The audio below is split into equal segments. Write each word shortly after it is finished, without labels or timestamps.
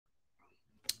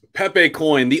Pepe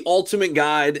Coin, the ultimate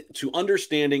guide to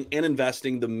understanding and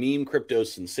investing the meme crypto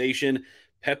sensation.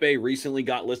 Pepe recently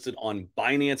got listed on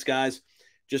Binance, guys.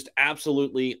 Just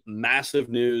absolutely massive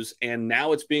news. And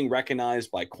now it's being recognized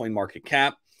by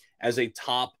CoinMarketCap as a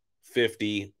top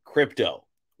 50 crypto.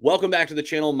 Welcome back to the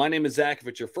channel. My name is Zach. If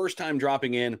it's your first time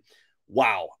dropping in,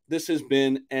 wow, this has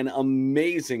been an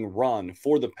amazing run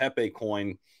for the Pepe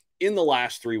Coin in the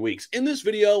last 3 weeks. In this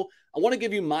video, I want to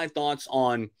give you my thoughts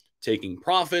on taking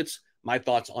profits, my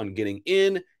thoughts on getting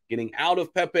in, getting out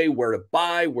of Pepe, where to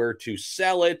buy, where to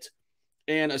sell it,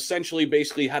 and essentially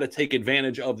basically how to take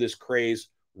advantage of this craze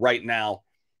right now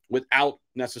without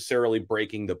necessarily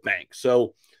breaking the bank.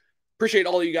 So appreciate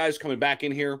all of you guys coming back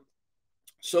in here.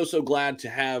 So glad to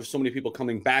have so many people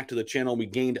coming back to the channel. We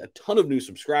gained a ton of new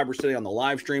subscribers today on the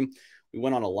live stream. We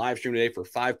went on a live stream today for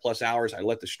 5+ hours. I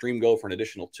let the stream go for an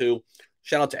additional 2.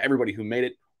 Shout out to everybody who made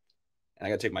it. And I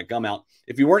got to take my gum out.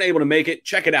 If you weren't able to make it,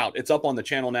 check it out. It's up on the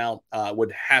channel now. Would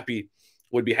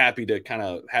be happy to kind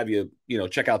of have you,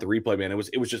 check out the replay, man.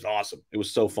 It was just awesome. It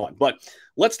was so fun. But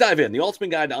let's dive in. The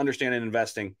ultimate guide to understanding and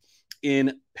investing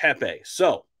in Pepe.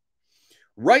 So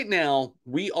right now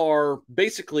we are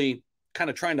basically kind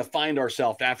of trying to find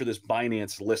ourselves after this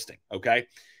Binance listing. Okay.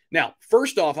 Now,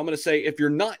 first off, I'm going to say if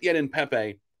you're not yet in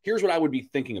Pepe, here's what I would be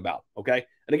thinking about. Okay.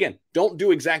 And again, don't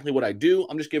do exactly what I do.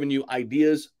 I'm just giving you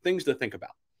ideas, things to think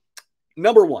about.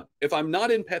 Number one, if I'm not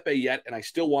in Pepe yet and I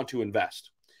still want to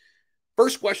invest,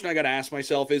 first question I got to ask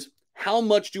myself is, how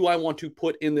much do I want to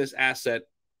put in this asset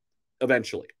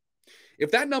eventually?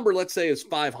 If that number, let's say, is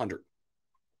 500,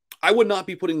 I would not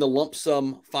be putting the lump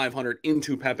sum 500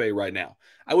 into Pepe right now.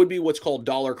 I would be what's called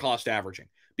dollar cost averaging,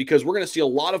 because we're going to see a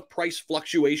lot of price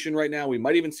fluctuation right now. We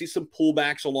might even see some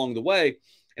pullbacks along the way.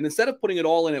 And instead of putting it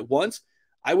all in at once,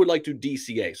 I would like to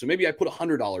DCA. So maybe I put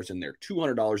 $100 in there,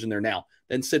 $200 in there now,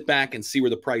 then sit back and see where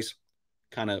the price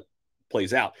kind of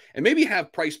plays out. And maybe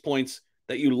have price points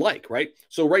that you like, right?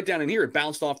 So right down in here, it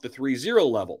bounced off the 3.0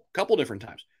 level a couple different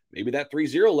times. Maybe that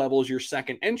 3.0 level is your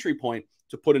second entry point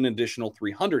to put an additional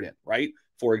 300 in, right?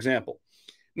 For example.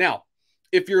 Now,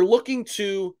 if you're looking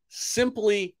to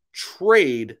simply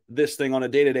trade this thing on a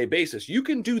day-to-day basis, you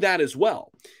can do that as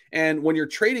well. And when you're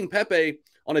trading Pepe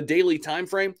on a daily time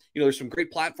frame, there's some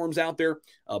great platforms out there.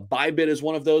 Bybit is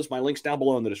one of those. My link's down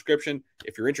below in the description.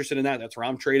 If you're interested in that, that's where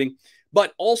I'm trading.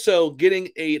 But also getting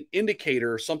an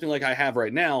indicator, something like I have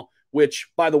right now,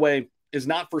 which, by the way, is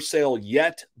not for sale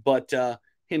yet, but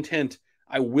hint, hint,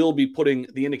 I will be putting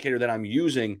the indicator that I'm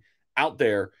using out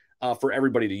there for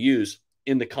everybody to use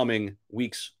in the coming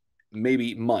weeks,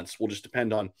 maybe months. Will just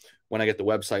depend on when I get the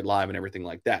website live and everything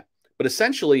like that. But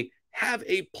essentially, have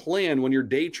a plan when you're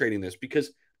day trading this,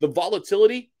 because the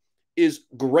volatility is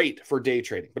great for day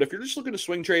trading. But if you're just looking to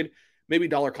swing trade, maybe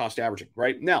dollar cost averaging,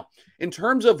 right? Now, in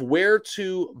terms of where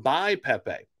to buy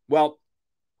Pepe, well,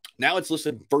 now it's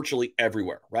listed virtually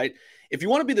everywhere, right? If you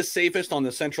want to be the safest on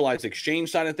the centralized exchange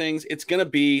side of things, it's going to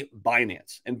be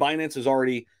Binance. And Binance has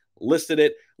already listed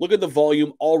it. Look at the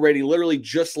volume already, literally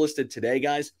just listed today,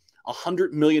 guys.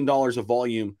 $100 million of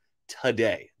volume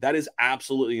today. That is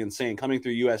absolutely insane, coming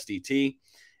through USDT.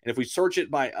 And if we search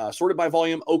it by sorted by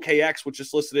volume, OKX, which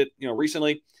just listed it,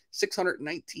 recently,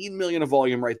 619 million of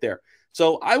volume right there.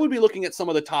 So I would be looking at some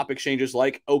of the top exchanges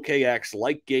like OKX,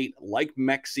 like Gate, like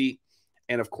Mexi,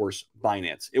 and of course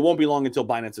Binance. It won't be long until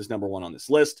Binance is number one on this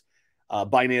list.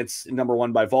 Binance number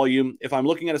one by volume. If I'm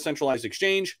looking at a centralized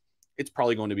exchange, it's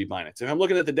probably going to be Binance. If I'm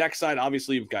looking at the DEX side,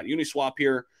 obviously you've got Uniswap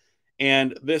here,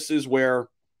 and this is where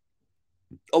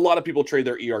a lot of people trade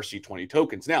their ERC20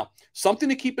 tokens. Now, something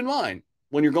to keep in mind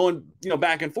when you're going,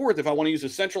 back and forth, if I want to use a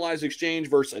centralized exchange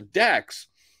versus a DEX,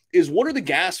 is what are the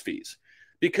gas fees?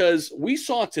 Because we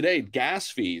saw today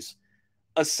gas fees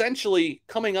essentially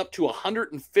coming up to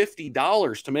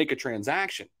 $150 to make a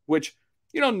transaction, which,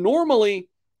 normally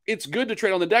it's good to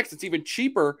trade on the DEX. It's even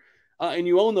cheaper, and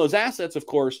you own those assets, of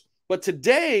course. But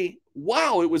today,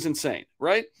 wow, it was insane,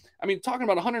 right? I mean, talking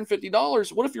about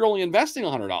 $150, what if you're only investing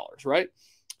 $100, right?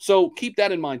 So keep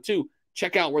that in mind too.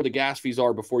 Check out where the gas fees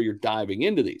are before you're diving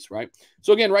into these, right?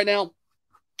 So again, right now,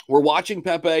 we're watching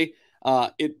Pepe.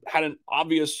 It had an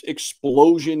obvious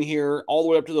explosion here all the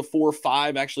way up to the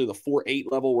 4.5, actually the 4.8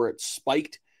 level where it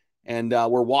spiked. And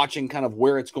we're watching kind of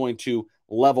where it's going to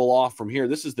level off from here.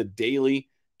 This is the daily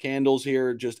candles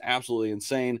here, just absolutely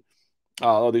insane.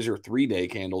 Oh, these are 3-day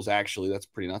candles, actually. That's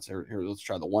pretty nuts. Here, let's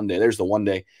try the 1 day. There's the 1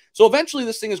 day. So eventually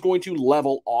this thing is going to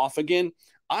level off again.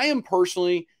 I am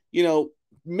personally,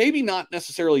 maybe not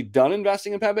necessarily done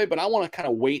investing in Pepe, but I want to kind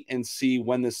of wait and see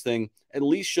when this thing at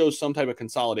least shows some type of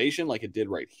consolidation like it did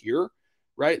right here.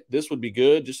 right? This would be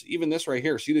good. Just even this right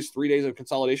here. See these 3 days of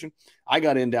consolidation? I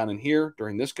got in down in here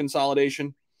during this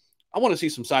consolidation. I want to see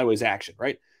some sideways action,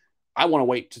 right? I want to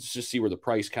wait to just see where the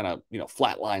price kind of,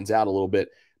 flat lines out a little bit.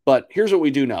 But here's what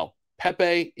we do know.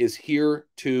 Pepe is here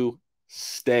to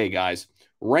stay, guys.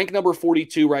 Rank number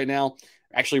 42 right now.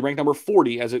 Actually, rank number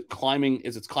 40 as it's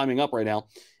climbing up right now.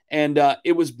 And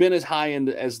it was been as high end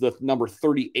as the number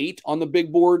 38 on the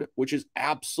big board, which is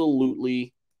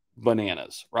absolutely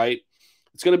bananas, right?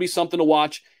 It's going to be something to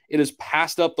watch. It has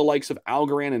passed up the likes of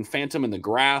Algorand and Phantom in the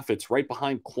graph. It's right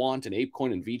behind Quant and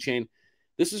ApeCoin and VeChain.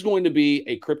 This is going to be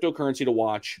a cryptocurrency to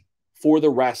watch for the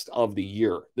rest of the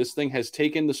year. This thing has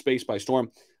taken the space by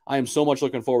storm. I am so much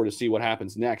looking forward to see what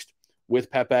happens next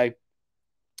with Pepe.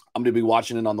 I'm going to be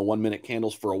watching it on the 1 minute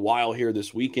candles for a while here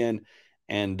this weekend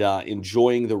and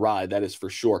enjoying the ride. That is for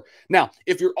sure. Now,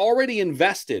 if you're already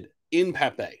invested in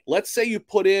Pepe, let's say you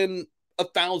put in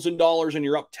 $1,000 and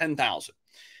you're up 10,000.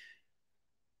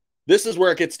 This is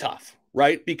where it gets tough,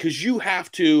 right? Because you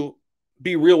have to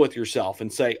be real with yourself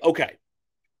and say, okay,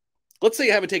 let's say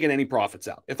you haven't taken any profits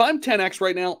out. If I'm 10x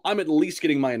right now, I'm at least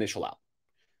getting my initial out.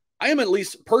 I am at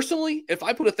least, personally, if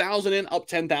I put 1,000 in, up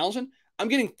 10,000, I'm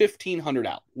getting 1,500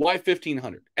 out. Why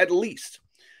 1,500? At least.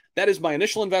 That is my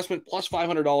initial investment plus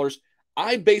 $500.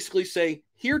 I basically say,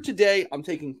 here today, I'm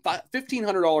taking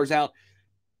 $1,500 out.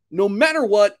 No matter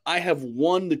what, I have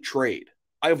won the trade.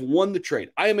 I have won the trade.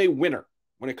 I am a winner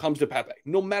when it comes to Pepe,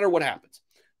 no matter what happens.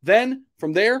 Then,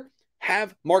 from there,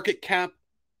 have market cap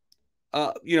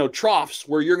troughs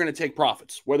where you're going to take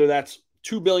profits, whether that's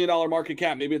 $2 billion market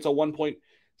cap, maybe it's a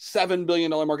 $1.7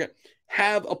 billion market.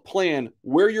 Have a plan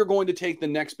where you're going to take the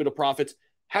next bit of profits,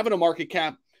 having a market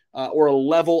cap or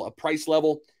a price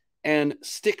level, and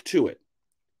stick to it.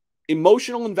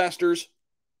 Emotional investors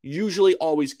usually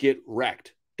always get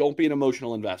wrecked. Don't be an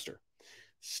emotional investor.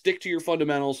 Stick to your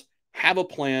fundamentals, have a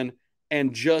plan,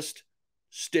 and just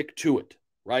stick to it,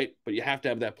 right? But you have to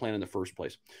have that plan in the first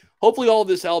place. Hopefully all of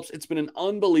this helps. It's been an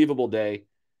unbelievable day.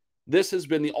 This has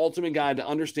been the ultimate guide to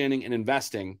understanding and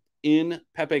investing in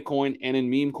Pepe Coin and in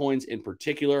meme coins in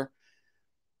particular.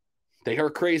 They are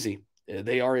crazy.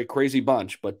 They are a crazy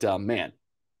bunch, but man,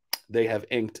 they have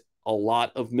inked a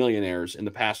lot of millionaires in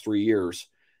the past 3 years.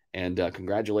 And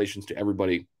congratulations to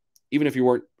everybody. Even if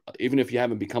you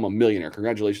haven't become a millionaire,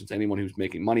 congratulations to anyone who's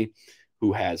making money,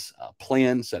 who has a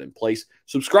plan set in place.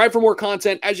 Subscribe for more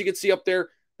content. As you can see up there,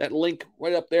 that link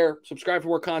right up there. Subscribe for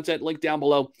more content, link down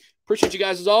below. Appreciate you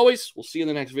guys as always. We'll see you in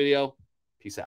the next video.